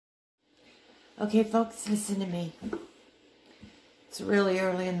Okay, folks, listen to me. It's really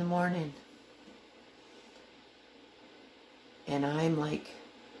early in the morning. And I'm like,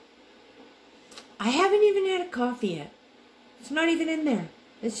 I haven't even had a coffee yet. It's not even in there.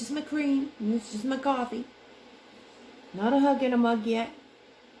 It's just my cream, and it's just my coffee. Not a hug in a mug yet.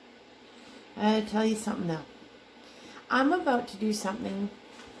 I gotta tell you something though. I'm about to do something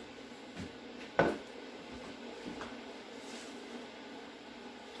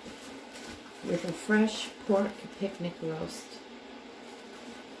with a fresh pork picnic roast.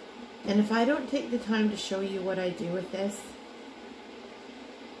 And if I don't take the time to show you what I do with this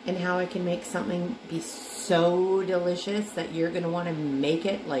and how I can make something be so delicious that you're going to want to make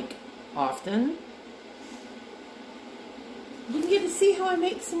it like often, you can get to see how I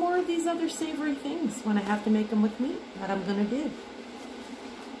make some more of these other savory things when I have to make them with meat that I'm going to do.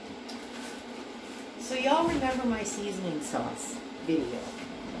 So y'all remember my seasoning sauce video.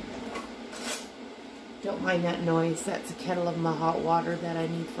 Don't mind that noise. That's a kettle of my hot water that I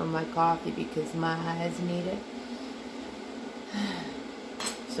need for my coffee because my eyes need it.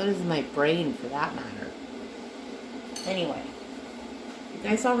 So does my brain, for that matter. Anyway, you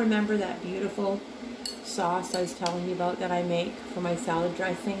guys all remember that beautiful sauce I was telling you about that I make for my salad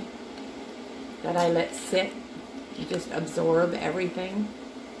dressing? That I let sit and just absorb everything?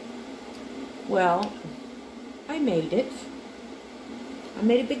 Well, I made it. I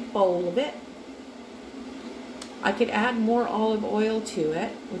made a big bowl of it. I could add more olive oil to it,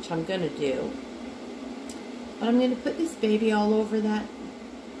 which I'm going to do. But I'm going to put this baby all over that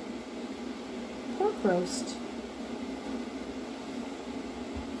pork roast.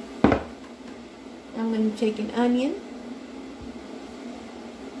 I'm going to take an onion.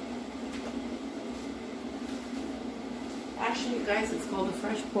 Actually, you guys, it's called a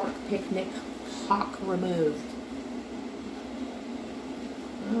fresh pork picnic hock removed.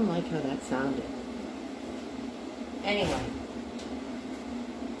 I don't like how that sounded. Anyway,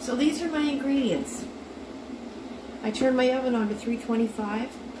 so these are my ingredients. I turned my oven on to 325.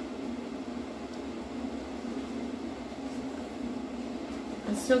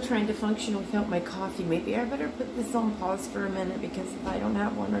 I'm still trying to function without my coffee. Maybe I better put this on pause for a minute because if I don't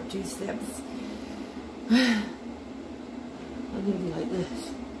have one or two sips, I'm going to be like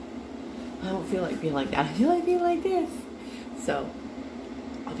this. I don't feel like being like that. I feel like being like this. So,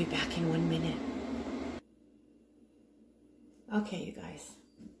 I'll be back in 1 minute. Okay, you guys,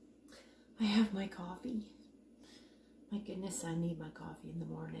 I have my coffee. My goodness, I need my coffee in the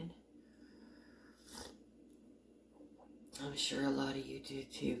morning. I'm sure a lot of you do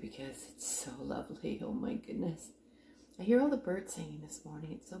too because it's so lovely. Oh my goodness. I hear all the birds singing this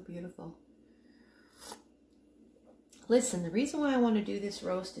morning. It's so beautiful. Listen, the reason why I want to do this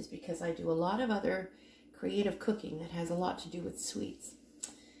roast is because I do a lot of other creative cooking that has a lot to do with sweets.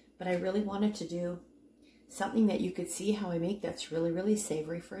 But I really wanted to do something that you could see how I make that's really, really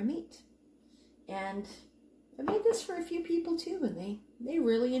savory for a meat. And I made this for a few people too, and they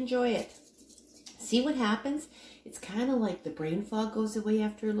really enjoy it. See what happens? It's kind of like the brain fog goes away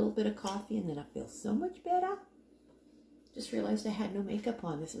after a little bit of coffee, and then I feel so much better. Just realized I had no makeup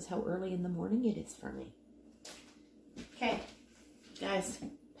on. This is how early in the morning it is for me. Okay, guys,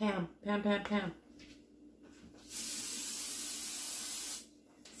 Pam.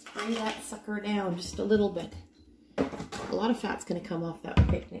 Spray that sucker down just a little bit. A lot of fat's going to come off that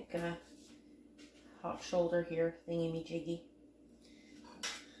picnic hot shoulder here, thingy-me-jiggy.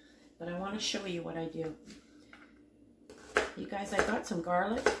 But I want to show you what I do. You guys, I got some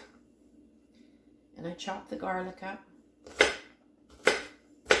garlic, and I chopped the garlic up.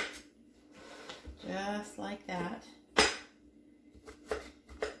 Just like that.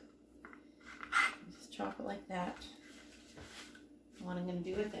 Just chop it like that. What I'm going to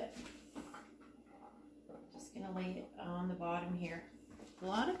do with it. Just going to lay it on the bottom here. A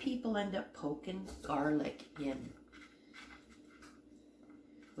lot of people end up poking garlic in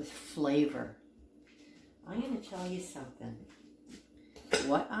with flavor. I'm going to tell you something.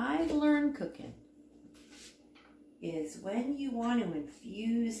 What I've learned cooking is when you want to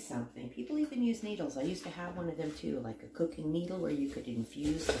infuse something. People even use needles. I used to have one of them too, like a cooking needle where you could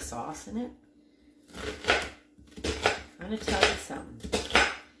infuse the sauce in it. I'm going to tell you something.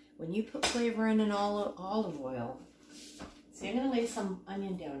 When you put flavor in an olive oil, see, I'm going to lay some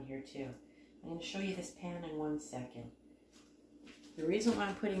onion down here too. I'm going to show you this pan in 1 second. The reason why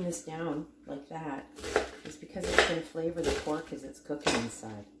I'm putting this down like that is because it's going to flavor the pork as it's cooking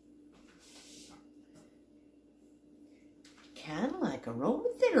inside. Kind of like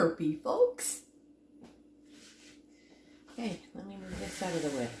aromatherapy, folks. Okay, let me move this out of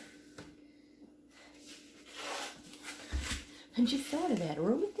the way. I just thought of that.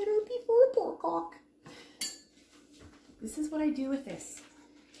 Aromatherapy for a pork cock. This is what I do with this.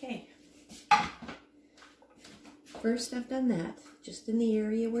 Okay. First, I've done that, just in the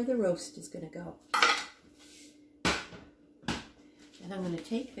area where the roast is going to go. And I'm going to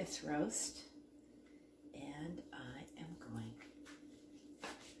take this roast and I am going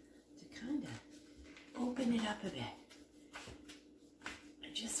to kind of open it up a bit. I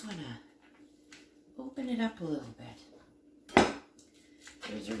just want to open it up a little bit.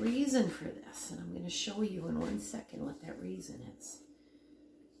 There's a reason for this, and I'm going to show you in 1 second what that reason is.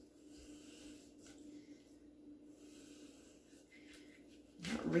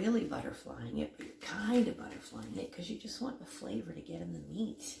 Not really butterflying it, but you're kind of butterflying it because you just want the flavor to get in the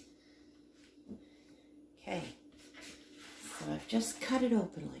meat. Okay, so I've just cut it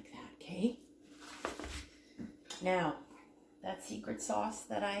open like that, okay? Now, that secret sauce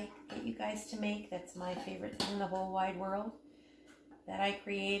that I get you guys to make, that's my favorite thing in the whole wide world, that I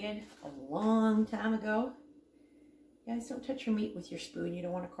created a long time ago. Guys, don't touch your meat with your spoon. You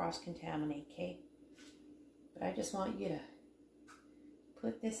don't want to cross-contaminate, okay? But I just want you to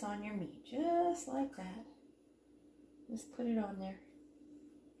put this on your meat, just like that. Just put it on there.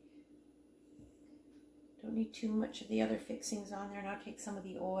 Don't need too much of the other fixings on there. Now take some of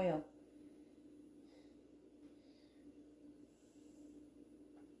the oil.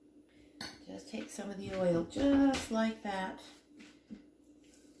 Just take some of the oil, just like that.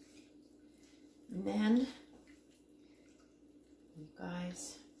 And then, you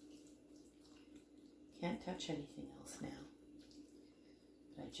guys can't touch anything else now.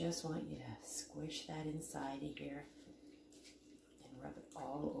 But I just want you to squish that inside of here and rub it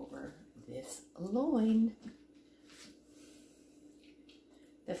all over this loin.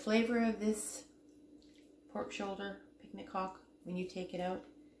 The flavor of this pork shoulder, picnic hock, when you take it out,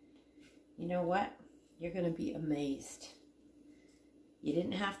 you know what? You're going to be amazed. You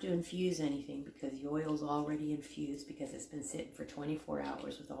didn't have to infuse anything because the oil's already infused because it's been sitting for 24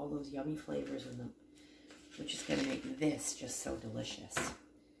 hours with all those yummy flavors in them, which is going to make this just so delicious.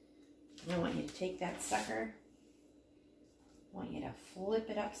 And I want you to take that sucker. I want you to flip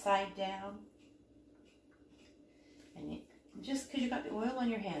it upside down. And just because you got the oil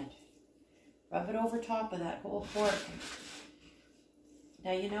on your hand, rub it over top of that whole pork.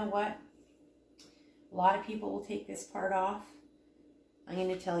 Now, you know what? A lot of people will take this part off. I'm going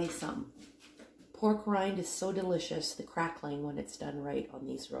to tell you something. Pork rind is so delicious, the crackling, when it's done right on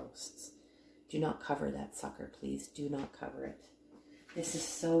these roasts. Do not cover that sucker, please. Do not cover it. This is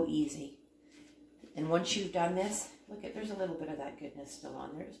so easy. And once you've done this, look at, there's a little bit of that goodness still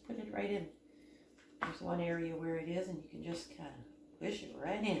on there. Just put it right in. There's one area where it is, and you can just kind of push it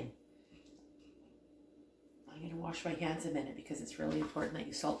right in. I'm going to wash my hands a minute because it's really important that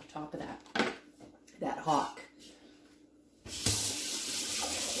you salt the top of that hock.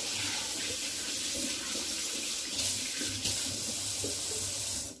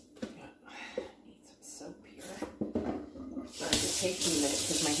 Need some soap here. Sorry, it takes me a minute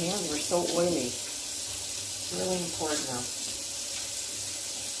because my hands were so oily. It's really important now.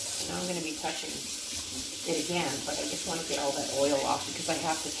 Now I'm going to be touching it again, but I just want to get all that oil off because I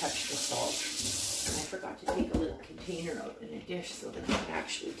have to touch the salt. And I forgot to take a little container out in a dish so that I can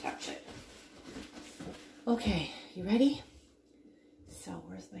actually touch it. Okay, you ready? So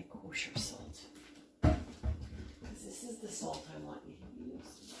where's my kosher salt? Because this is the salt I want you to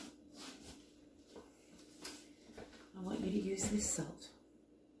use. I want you to use this salt.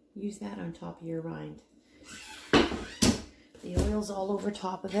 Use that on top of your rind. The oil's all over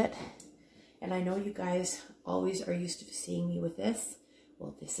top of it. And I know you guys always are used to seeing me with this.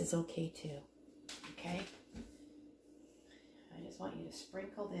 Well, this is okay too. Okay? I just want you to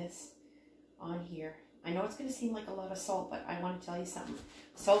sprinkle this on here. I know it's going to seem like a lot of salt, but I want to tell you something.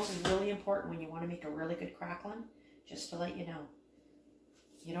 Salt is really important when you want to make a really good crackling, just to let you know.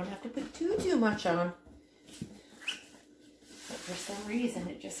 You don't have to put too much on. But for some reason,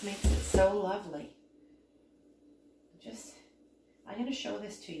 it just makes it so lovely. I'm going to show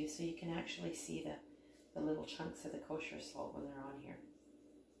this to you so you can actually see the little chunks of the kosher salt when they're on here.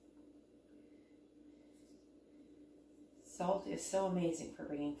 Salt is so amazing for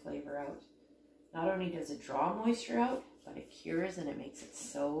bringing flavor out. Not only does it draw moisture out, but it cures and it makes it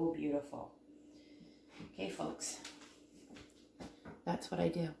so beautiful. Okay, folks, that's what I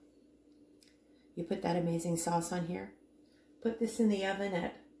do. You put that amazing sauce on here. Put this in the oven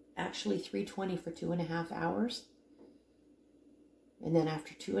at actually 320 for 2.5 hours. And then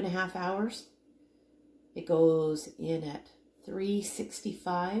after 2.5 hours, it goes in at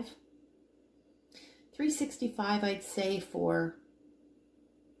 365. 365, I'd say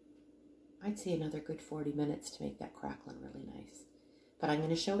another good 40 minutes to make that crackling really nice. But I'm going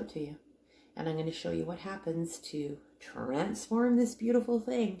to show it to you. And I'm going to show you what happens to transform this beautiful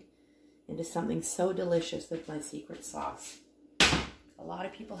thing into something so delicious with my secret sauce. A lot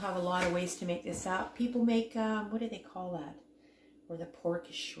of people have a lot of ways to make this up. People make, what do they call that? Where the pork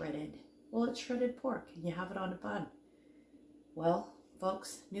is shredded. Well, it's shredded pork and you have it on a bun. Well,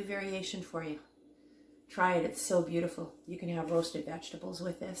 folks, new variation for you. Try it, it's so beautiful. You can have roasted vegetables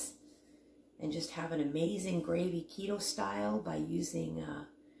with this and just have an amazing gravy keto style by using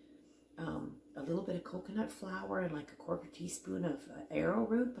a little bit of coconut flour and like a 1/4 teaspoon of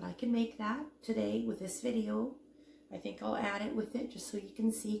arrowroot, but I can make that today with this video. I think I'll add it with it just so you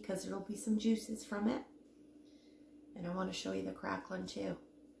can see, because there'll be some juices from it. And I want to show you the crackling too.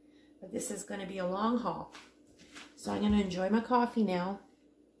 But this is going to be a long haul. So I'm going to enjoy my coffee now.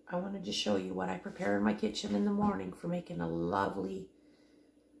 I wanted to show you what I prepare in my kitchen in the morning for making a lovely,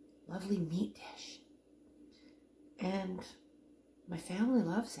 lovely meat dish. And my family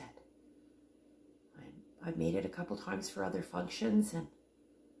loves it. I've made it a couple times for other functions, and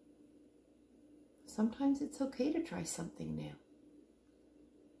sometimes it's okay to try something new.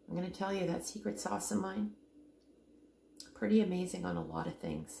 I'm going to tell you that secret sauce of mine, pretty amazing on a lot of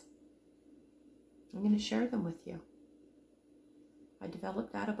things. I'm going to share them with you. I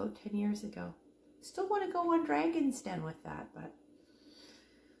developed that about 10 years ago. Still want to go on Dragon's Den with that, but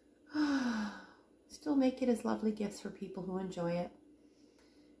still make it as lovely gifts for people who enjoy it.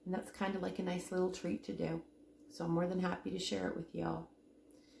 And that's kind of like a nice little treat to do. So I'm more than happy to share it with y'all.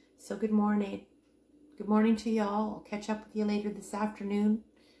 So good morning. Good morning to y'all. I'll catch up with you later this afternoon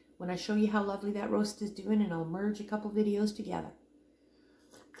when I show you how lovely that roast is doing, and I'll merge a couple videos together.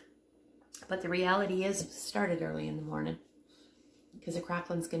 But the reality is, it started early in the morning because the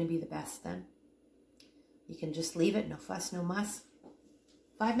crackling's going to be the best then. You can just leave it, no fuss, no muss.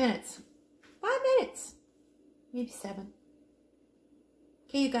 5 minutes. 5 minutes. Maybe 7.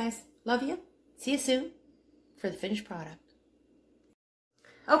 Okay, you guys. Love you. See you soon for the finished product.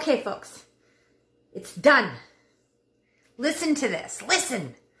 Okay, folks. It's done. Listen to this.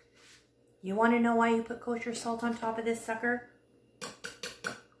 Listen. You want to know why you put kosher salt on top of this sucker?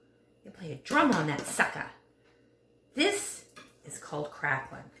 You play a drum on that sucker. This is called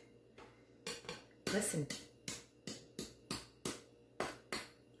crackling. Listen.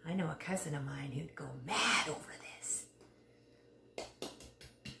 I know a cousin of mine who'd go mad over this.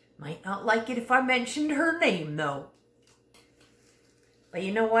 Might not like it if I mentioned her name, though. But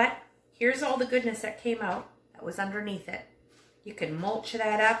you know what? Here's all the goodness that came out that was underneath it. You can mulch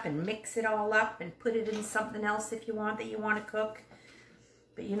that up and mix it all up and put it in something else if you want that you want to cook.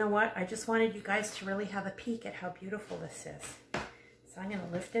 But you know what? I just wanted you guys to really have a peek at how beautiful this is. So I'm going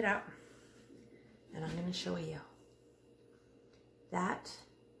to lift it up and I'm going to show you. That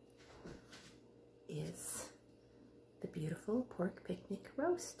is the beautiful pork picnic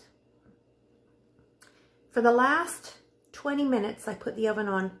roast. For the last 20 minutes, I put the oven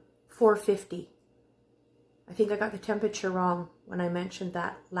on 450. I think I got the temperature wrong when I mentioned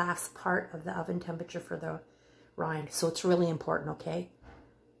that last part of the oven temperature for the rind. So it's really important, okay?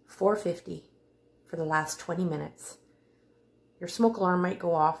 450 for the last 20 minutes. Your smoke alarm might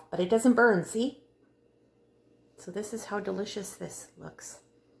go off, but it doesn't burn, see? So this is how delicious this looks.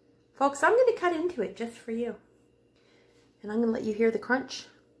 Folks, I'm going to cut into it just for you. And I'm going to let you hear the crunch.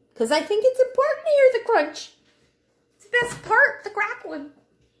 Because I think it's important to hear the crunch. It's the best part, the crackling.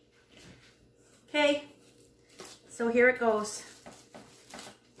 Okay, so here it goes.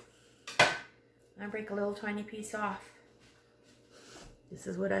 I break a little tiny piece off. This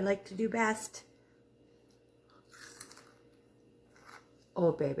is what I like to do best.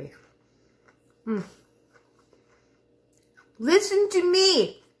 Oh, baby. Listen to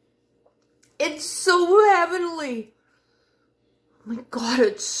me. It's so heavenly. Oh my God,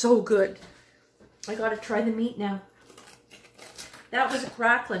 it's so good. I gotta try the meat now. That was a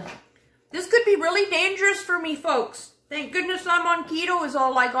crackling. This could be really dangerous for me, folks. Thank goodness I'm on keto is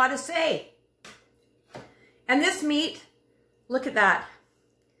all I gotta say. And this meat, look at that.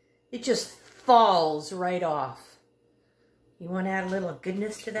 It just falls right off. You want to add a little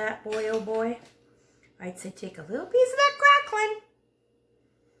goodness to that, boy, oh boy? I'd say take a little piece of that crackling.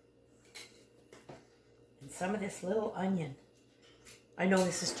 And some of this little onion. I know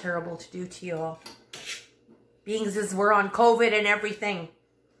this is terrible to do to you all. Being as we're on COVID and everything.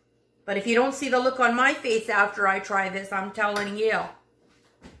 But if you don't see the look on my face after I try this, I'm telling you.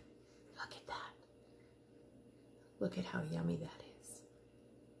 Look at that. Look at how yummy that is.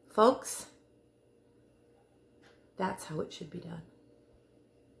 Folks, that's how it should be done.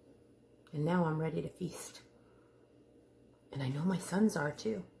 And now I'm ready to feast. And I know my sons are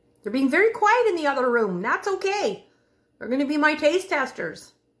too. They're being very quiet in the other room. That's okay. They're going to be my taste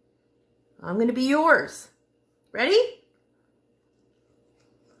testers. I'm going to be yours. Ready?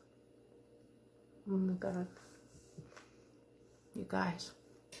 Oh my God. You guys.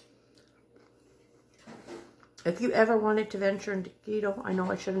 If you ever wanted to venture into keto, I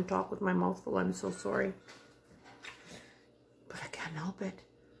know I shouldn't talk with my mouth full. I'm so sorry. But I can't help it.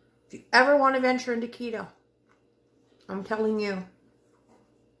 If you ever want to venture into keto, I'm telling you,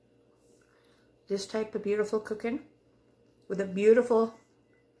 this type of beautiful cooking with a beautiful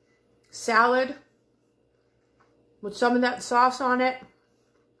salad with some of that sauce on it,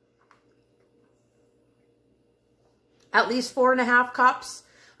 at least 4.5 cups.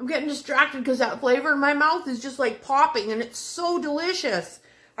 I'm getting distracted because that flavor in my mouth is just like popping and it's so delicious.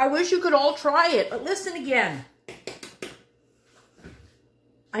 I wish you could all try it, but listen again.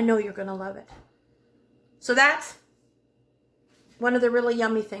 I know you're going to love it. So that's one of the really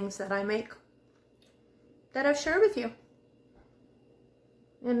yummy things that I make that I've shared with you.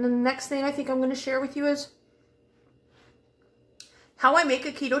 And the next thing I think I'm going to share with you is how I make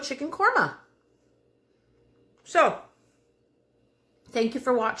a keto chicken korma. So, thank you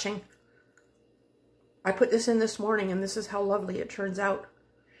for watching. I put this in this morning and this is how lovely it turns out.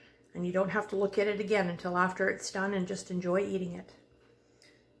 And you don't have to look at it again until after it's done and just enjoy eating it.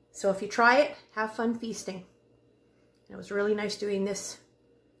 So if you try it, have fun feasting. It was really nice doing this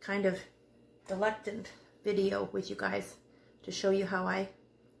kind of delectant video with you guys to show you how I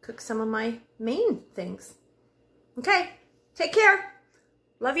cook some of my main things. Okay, take care.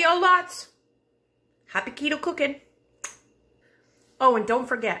 Love you all lots. Happy keto cooking. Oh, and don't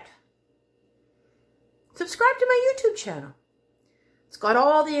forget, subscribe to my YouTube channel. It's got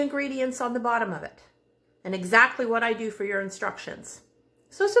all the ingredients on the bottom of it and exactly what I do for your instructions.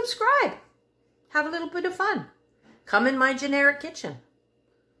 So subscribe. Have a little bit of fun. Come in my generic kitchen.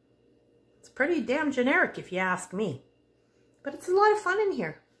 It's pretty damn generic if you ask me. But it's a lot of fun in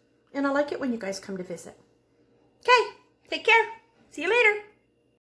here. And I like it when you guys come to visit. Okay, take care.